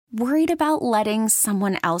Worried about letting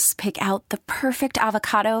someone else pick out the perfect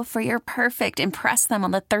avocado for your perfect impress them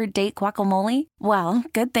on the third date guacamole? Well,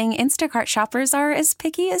 good thing Instacart shoppers are as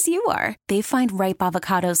picky as you are. They find ripe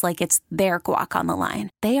avocados like it's their guac on the line.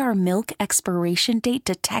 They are milk expiration date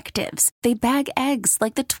detectives. They bag eggs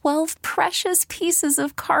like the 12 precious pieces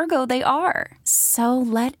of cargo they are. So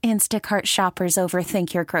let Instacart shoppers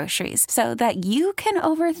overthink your groceries so that you can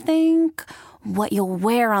overthink what you'll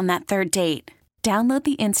wear on that third date. Download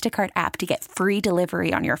the Instacart app to get free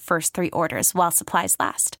delivery on your first 3 orders while supplies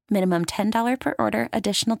last. Minimum $10 per order.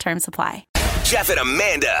 Additional terms apply. Jeff and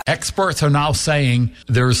Amanda. Experts are now saying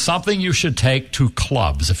there's something you should take to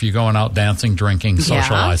clubs if you're going out dancing, drinking,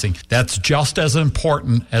 socializing. Yeah. That's just as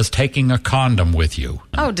important as taking a condom with you.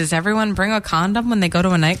 Oh, does everyone bring a condom when they go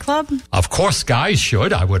to a nightclub? Of course, guys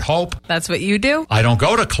should, I would hope. That's what you do? I don't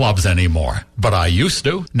go to clubs anymore, but I used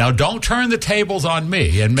to. Now, don't turn the tables on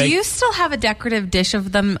me and make... Do you still have a decorative dish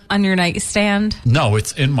of them on your nightstand? No,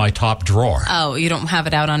 it's in my top drawer. Oh, you don't have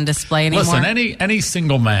it out on display anymore? Listen, any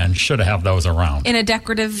single man should have those around. In a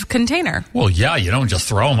decorative container. Well, yeah, you don't just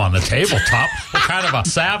throw them on the tabletop. What kind of a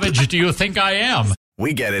savage do you think I am?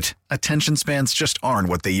 We get it. Attention spans just aren't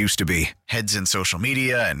what they used to be. Heads in social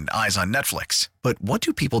media and eyes on Netflix. But what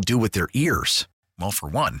do people do with their ears? Well, for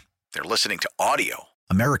one, they're listening to audio.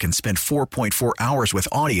 Americans spend 4.4 hours with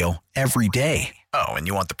audio every day. Oh, and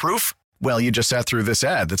you want the proof? Well, you just sat through this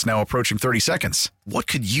ad that's now approaching 30 seconds. What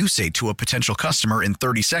could you say to a potential customer in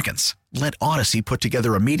 30 seconds? Let Odyssey put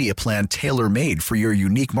together a media plan tailor-made for your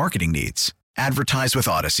unique marketing needs. Advertise with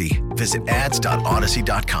Odyssey. Visit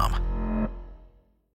ads.odyssey.com.